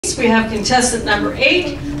place. We have contestant number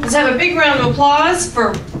 8. Let's have a big round of applause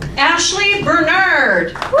for Ashley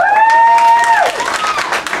Bernard.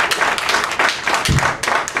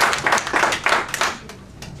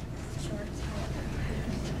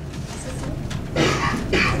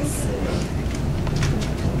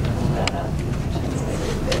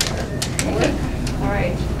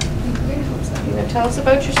 Tell us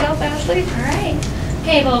about yourself, Ashley. All right.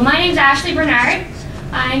 Okay, well, my name's Ashley Bernard.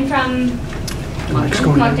 I'm from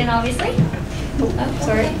Moncton, obviously. Oh,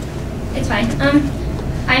 Sorry. Okay. It's fine.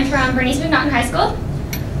 I'm from Bernice Moncton High School.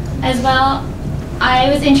 As well,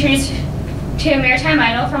 I was introduced to Maritime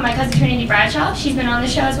Idol from my cousin Trinity Bradshaw. She's been on the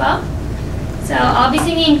show as well. So I'll be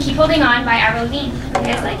singing Keep Holding On by Avril Lavigne.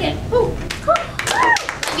 You guys like it? Ooh, cool.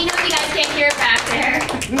 Let me know if you guys can't hear it back there.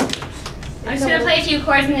 I'm just going to play a few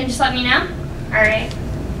chords and then just let me know. All right.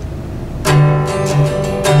 Can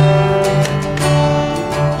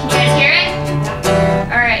you guys hear it?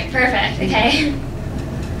 All right, perfect. Okay.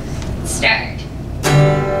 Start.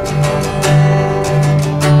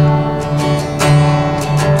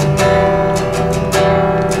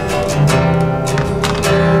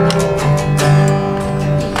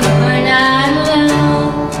 You're not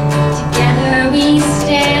alone. Together we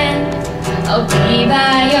stand. I'll be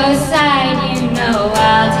by your side. You know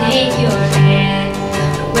I'll take your hand.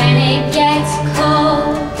 When it gets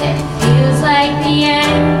cold and it feels like the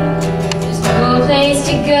end, there's no place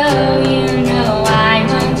to go.